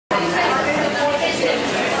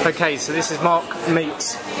Okay, so this is Mark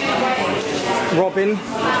meets Robin.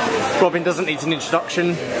 Robin doesn't need an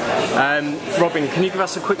introduction. Robin, can you give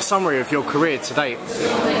us a quick summary of your career to date?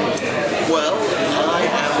 Well, I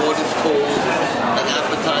am what is called an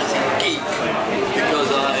advertising geek because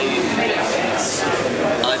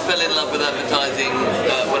I fell in love with advertising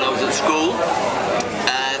when I was at school,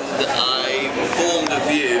 and I formed a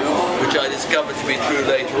view, which I discovered to be true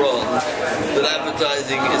later on, that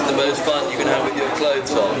advertising is the most fun you can have with your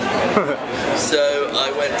clothes on. So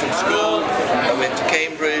I went from school, I went to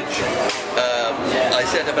Cambridge, I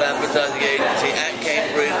set up an advertising agency at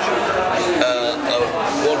Cambridge, I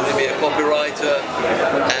wanted to be a copywriter,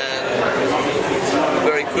 and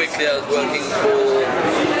very quickly I was working for,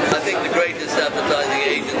 I think, the greatest advertising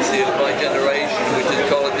agency of my generation, which is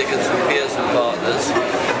Colin Dickinson Pearson Partners,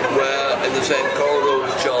 where in the same corridor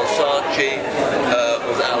was Charles Saatchi,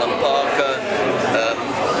 was Alan Parker,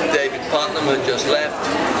 David Putnam had just left.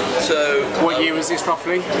 So what year was this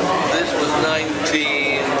roughly? This was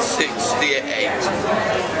 1968,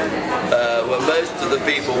 when most of the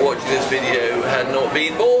people watching this video had not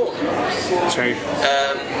been born. True.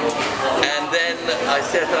 And then I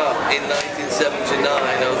set up in 1979,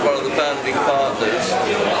 I was one of the founding partners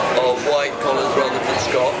of Wight, Collins, Rutherford,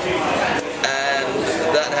 Scott, and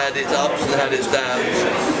that had its ups and had its downs.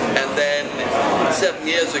 And then 7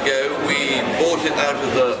 years ago we bought it out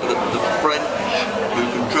of the French, who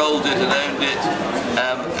controlled it and owned it,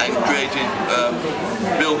 and created,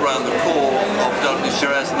 built around the core of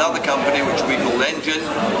WCRS, another company which we call Engine,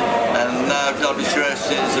 and now WCRS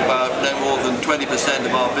is about no more than 20%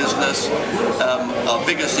 of our business. Our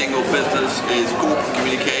biggest single business is corporate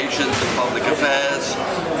communications and public affairs,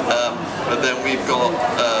 but then we've got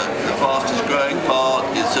the fastest growing part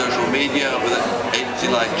is social media with an agency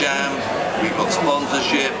like Jam. We've got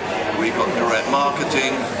sponsorship, we've got direct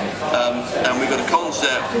marketing, and we've got a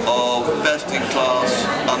concept of best in class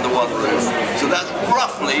under one roof. So that's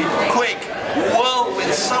roughly, quick,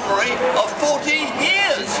 whirlwind summary of 40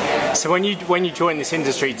 years. So when you joined this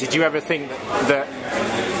industry, did you ever think that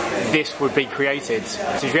this would be created?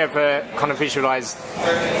 Did you ever kind of visualise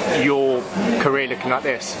your career looking like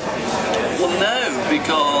this? Well, no,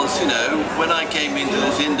 because, you know, when I came into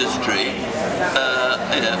this industry,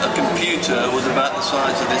 a computer was about the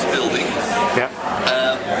size of this building. Yeah.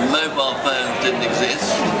 Mobile phones didn't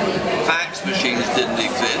exist. Fax machines didn't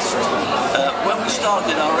exist. When we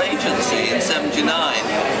started our agency in '79,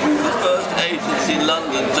 we were the first agency in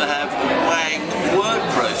London to have Wang word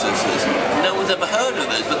processors. No one's ever heard of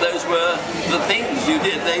those, but those were the things you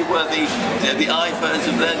did. They were the iPhones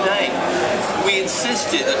of their day. We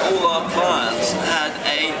insisted that all our clients had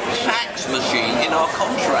a fax machine in our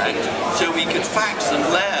contract, so we could fax them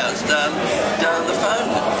layers down the phone.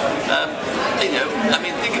 I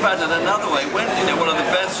mean, think about it another way. When, one of the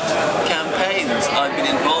best campaigns I've been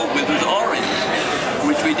involved with was Orange,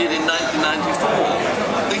 which we did in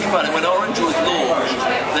 1994. Think about it, when Orange was launched,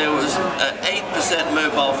 there was 8%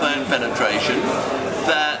 mobile phone penetration.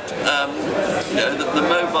 That, the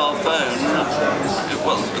mobile phone,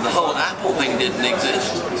 well, the whole Apple thing didn't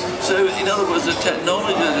exist. So, in other words, the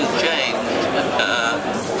technology that has changed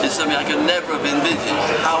is something I could never have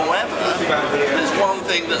envisaged. However, there's one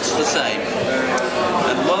thing that's the same.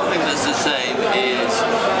 And one thing that's the same is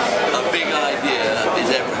a big idea is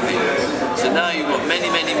everything. So now you've got many,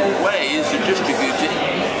 many more ways to distribute it.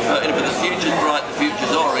 But the future's bright, the future's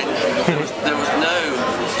orange. There was no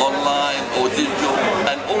online or digital,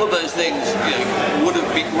 and all of those things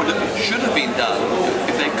should have been done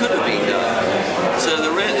if they could have been done. So the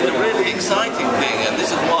really exciting thing, and this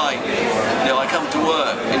is why I come to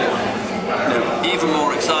work even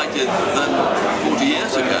more excited than 40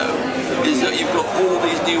 years ago, is that you've got all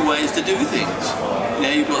these new ways to do things.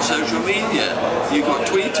 You've got social media, you've got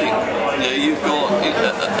tweeting, you've got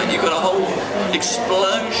a whole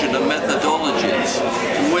explosion of methodologies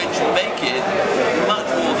which make it much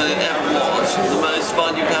more than it ever was the most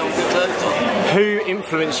fun you can have with your clothes on. Who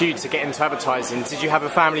influenced you to get into advertising? Did you have a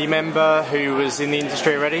family member who was in the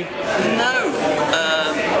industry already? No,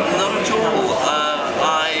 not at all.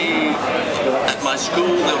 At my school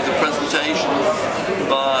there was a presentation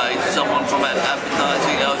by someone from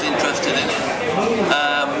advertising. I was interested in it.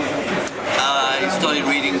 I started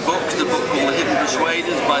reading books. The book called The Hidden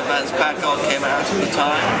Persuaders by Vance Packard came out at the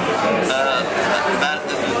time.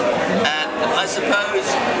 And I suppose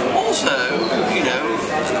also,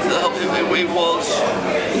 it was,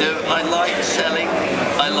 I liked selling,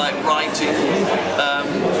 I liked writing.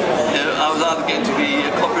 I was either going to be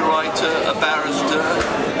a copywriter, a barrister,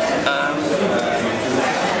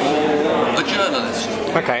 or a journalist.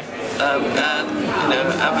 Okay. And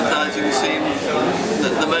advertising seemed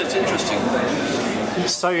the most interesting.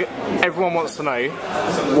 So everyone wants to know,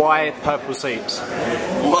 why purple suits?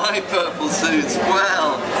 Why purple suits?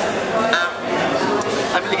 Well,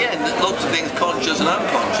 I mean, again, lots of things conscious and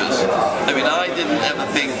unconscious. I mean, I didn't ever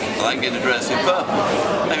think I'm going to dress in purple.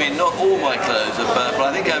 I mean, not all my clothes are purple.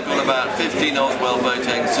 I think I've got about 15 Oswell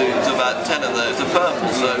Boateng suits, about 10 of those are purple,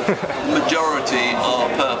 so the majority are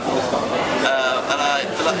purple.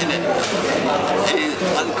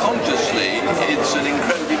 Unconsciously, it's an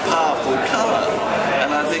incredibly powerful colour,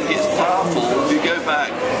 and I think it's powerful. If you go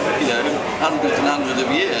back, hundreds and hundreds of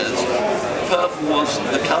years, purple was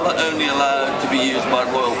the colour only allowed to be used by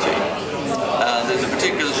royalty. There's a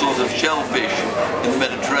particular sort of shellfish in the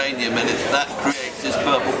Mediterranean, and that creates this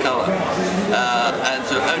purple colour. And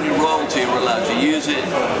so only royalty were allowed to use it.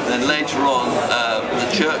 Then later on, the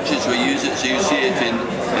churches will use it, so you see it in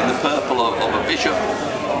the purple of a bishop.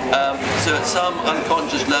 So at some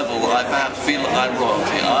unconscious level, I perhaps feel I'm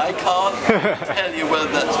royalty. I can't tell you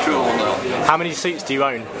whether that's true or not. How many suits do you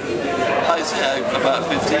own? I say about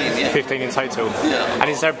 15, yeah. 15 in total? Yeah. And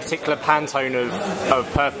is there a particular Pantone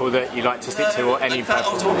of purple that you like to stick to, or any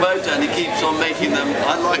purple? Oswald Boateng, he keeps on making them.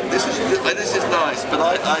 I like this is nice, but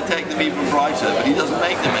I take them even brighter, but he doesn't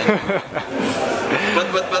make them anymore.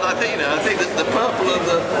 but I think that the purple of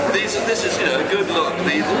this is a good look.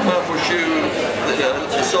 The purple shoe,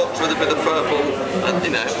 the socks with a bit of purple, and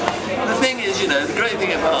the thing is, the great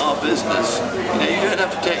thing about our business, you don't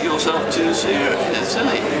have to take yourself too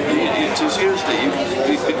silly. Too seriously,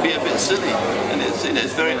 you could be a bit silly, and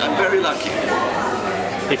I'm very lucky.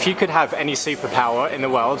 If you could have any superpower in the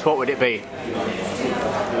world, what would it be?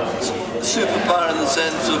 Superpower in the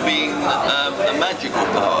sense of being a magical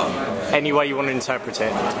power. Any way you want to interpret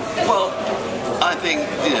it. Well, I think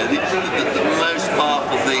the most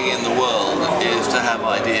powerful thing in the world is to have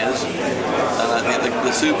ideas, and I think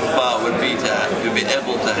the superpower would be to be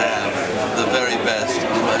able to have the very best,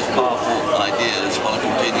 the most powerful ideas on a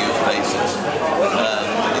continuous basis.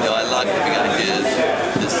 I like having ideas.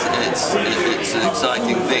 It's an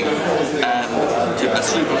exciting thing, and a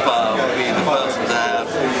superpower would be the person to have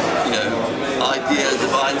ideas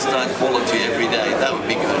of Einstein quality every day. That would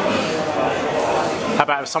be good. How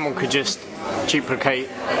about if someone could just duplicate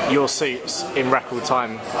your suits in record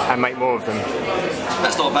time and make more of them?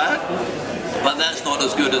 That's not bad, but that's not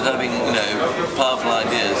as good as having powerful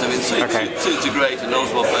ideas. I mean, suits are great and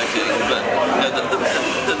Oswald Boateng, but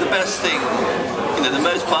the best thing, the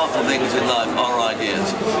most powerful things in life are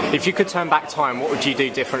ideas. If you could turn back time, what would you do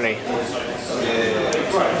differently?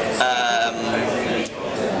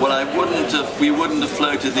 Well, we wouldn't have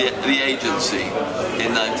floated the agency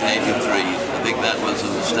in 1983. I think that was a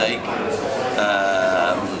mistake,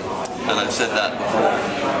 and I've said that before,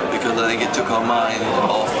 because I think it took our mind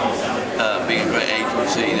off being a great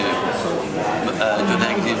agency. John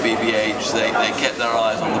Haggerty and BBH, they kept their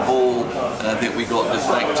eyes on the ball, and I think we got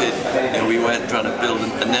deflected. We went trying to build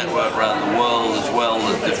a network around the world as well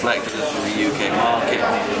that deflected us from the UK market.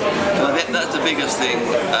 So I think that's the biggest thing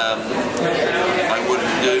I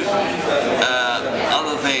wouldn't do.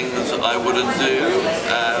 Other things I wouldn't do.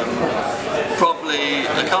 Probably,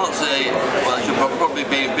 I can't say, well, I should probably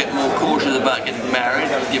be a bit more cautious about getting married,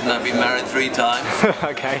 given I've been married 3 times.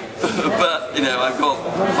 Okay. But, I've got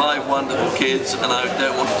 5 wonderful kids, and I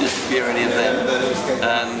don't want to disappear any of them.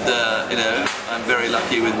 And, I'm very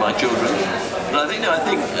lucky with my children. But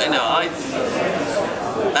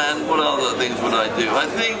and what other things would I do? I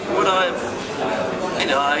think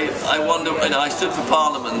I wonder, I stood for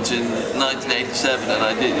Parliament in 1987, and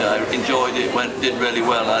I enjoyed it, did really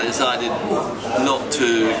well. I decided not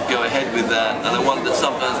to go ahead with that, and I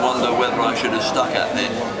sometimes wonder whether I should have stuck at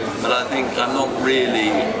it. But I think I'm not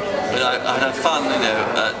really, I had fun,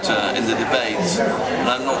 in the debates, and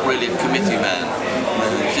I'm not really a committee man.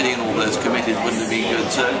 Sitting in all those committees wouldn't have been good,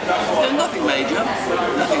 so nothing major,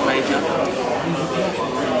 nothing major.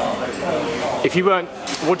 If you weren't,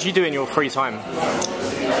 what do you do in your free time?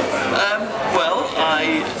 Well,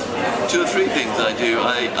 2 or 3 things I do.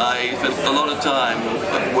 I spend a lot of time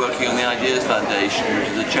working on the Ideas Foundation, which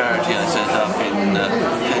is a charity I set up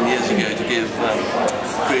 10 years ago to give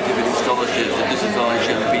creativity scholarships to disadvantaged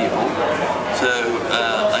young people. So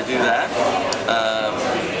I do that.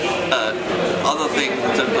 Other things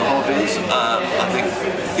in terms of hobbies, I think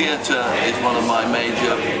theatre is one of my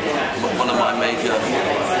major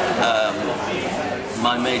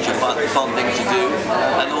fun things to do,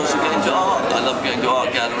 and also get into art. I love going to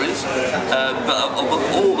art galleries, but of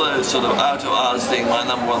all those sort of out of hours things, my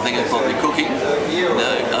number one thing is probably cooking.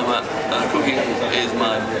 Cooking is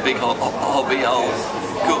my big hobby.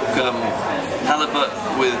 cook halibut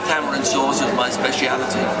with tamarind sauce as my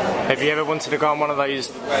speciality. Have you ever wanted to go on one of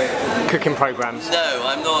those cooking programs? No,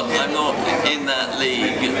 I'm not in that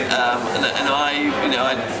league, and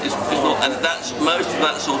it's not, and that's most of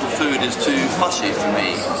that sort of food is too fussy for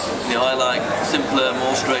me. I like simpler,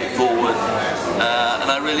 more straightforward,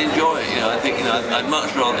 and I really enjoy it. I think I'd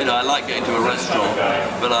much rather. I like going to a restaurant,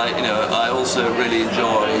 but I also really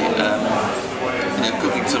enjoy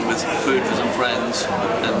cooking some food for some friends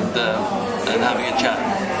and having a chat.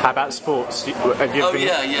 How about sports? Yeah.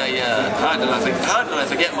 How did I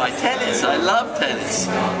forget my tennis? I love tennis.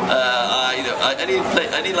 I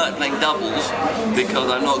only like playing doubles because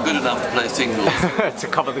I'm not good enough to play singles. To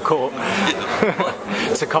cover the court.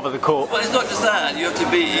 To cover the court. Well, it's not just that. You have to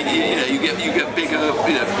be. You get bigger.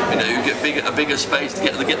 You get a bigger space to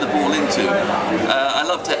get the ball into. I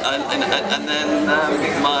love to. And then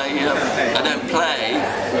I don't play,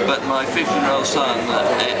 but my 15-year-old son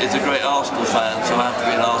is a great Arsenal fan, so I have to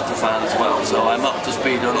be an Arsenal fan as well. So I'm up to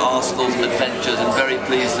speed on Arsenal's adventures and very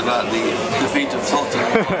pleased about the defeat of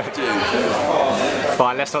Tottenham 5-2.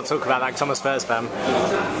 Fine, let's not talk about that because I'm a Spurs fan.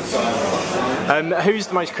 Who's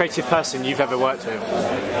the most creative person you've ever worked with?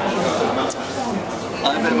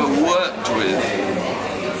 I've ever worked with?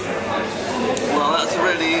 Well, that's a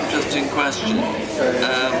really interesting question.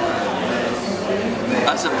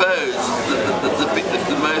 I suppose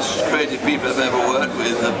the most creative people I've ever worked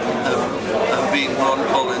with have been Ron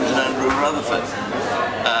Collins and Andrew Rutherford,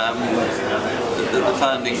 the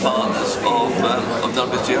founding partners of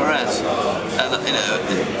WCRS. And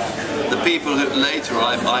the people who later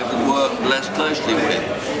I've worked less closely with.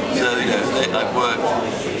 So I've worked,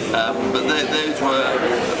 but those were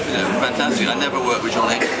fantastic. I never worked with John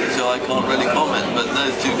Hinckley, so I can't really comment. But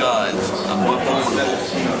those two guys were formidable.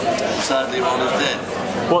 Sadly, Ron is dead.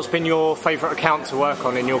 What's been your favourite account to work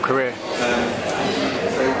on in your career?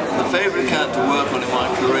 The favourite account to work on in my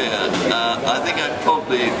career, I think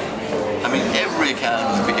every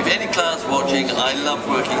account. If any client's watching, I love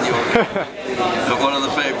working your account. One of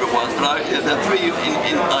the favourite ones, but there are three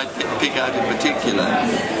I pick out in particular.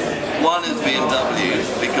 One is BMW,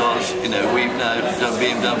 because we've now done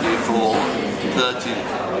BMW for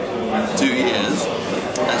 32 years,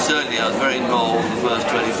 and certainly I was very involved in the first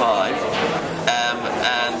 25.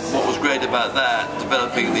 And what was great about that,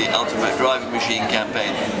 developing the Ultimate Driving Machine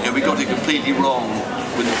campaign, we got it completely wrong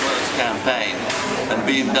with the first campaign, and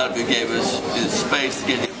BMW gave us space to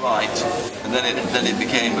get it right, and then it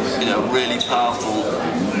became a really powerful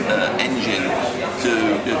engine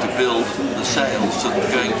to build the sales, so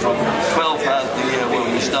going from 12,000 a year when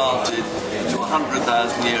we started to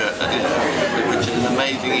 100,000 a year, which is an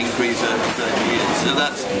amazing increase over 30 years. So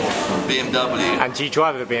that's BMW. And do you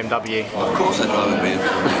drive a BMW? Of course I drive a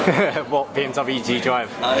BMW. What BMW do you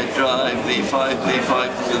drive? I drive the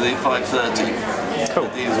 530. Cool. The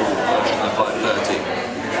diesel version of the 530.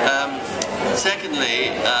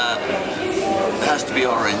 Secondly, it has to be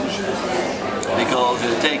Orange, because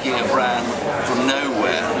you're taking a brand from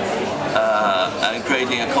nowhere and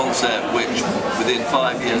creating a concept which within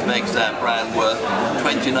 5 years makes that brand worth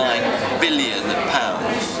 £29 billion.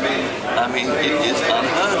 I mean, it is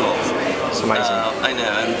unheard of. It's amazing. I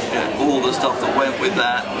know, and all the stuff that went with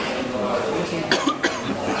that,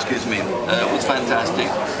 excuse me, was fantastic.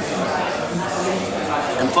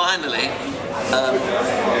 And finally,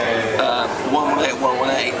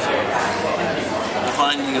 118,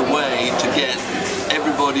 finding a way to get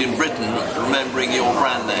everybody in Britain remembering your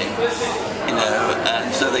brand name,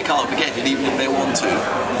 and so they can't forget it even if they want to,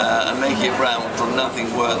 and making a brand from nothing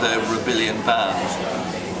worth over £1 billion.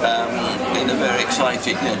 In a very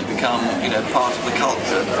exciting, to become, part of the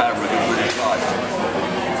culture and fabric of British life.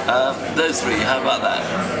 Those three, how about that?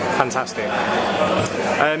 Fantastic.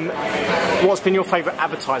 What's been your favourite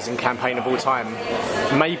advertising campaign of all time?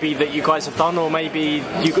 Maybe that you guys have done, or maybe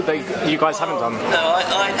you guys haven't done? No,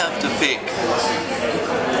 I'd have to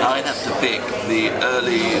pick the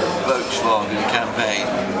early Volkswagen campaign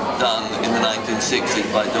done in the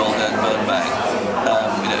 1960s by Dolga and Bernbach.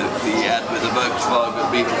 The ad with the Volkswagen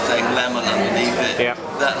people saying lemon underneath it. Yeah.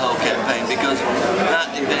 That whole campaign, because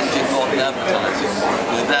that invented modern advertising.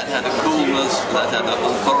 That had a coolness, that had an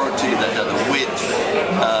authority, that had a wit.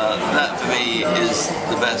 That for me is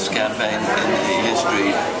the best campaign in the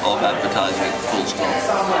history of advertising, full stop.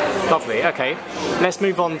 Lovely, okay. Let's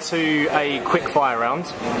move on to a quick fire round.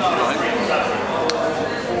 Right.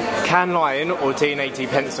 Can Lion or D&AD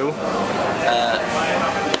pencil?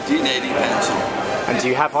 D&AD pencil. And do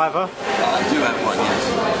you have either? I do have one,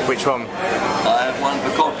 yes. Which one? I have one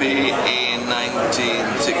for copy in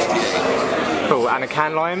 1968. Cool. And a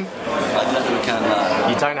can lion? I don't have a can lion.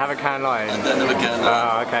 You don't have a can lion? I don't have a can lion.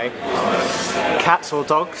 Ah, okay. Cats or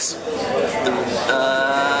dogs?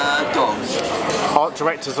 Dogs. Art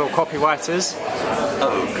directors or copywriters?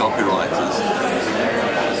 Oh, copywriters.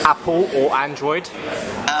 Apple or Android?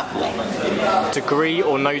 Apple. Degree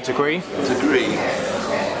or no degree? Degree.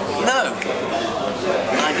 No.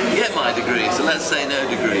 I didn't get my degree, so let's say no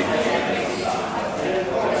degree.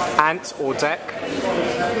 Ant or deck?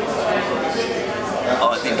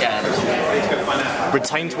 Oh, I think ant.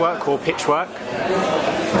 Retained work or pitch work?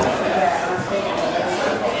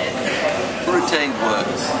 Retained work.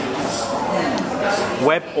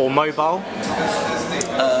 Web or mobile?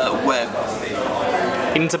 Web.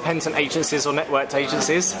 Independent agencies or networked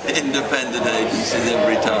agencies? Independent agencies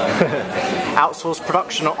every time. Outsourced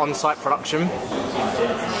production or on-site production?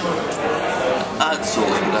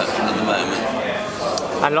 Outsourced production at the moment.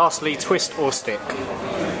 And lastly, twist or stick?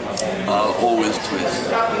 I'll always twist.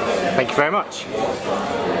 Thank you very much.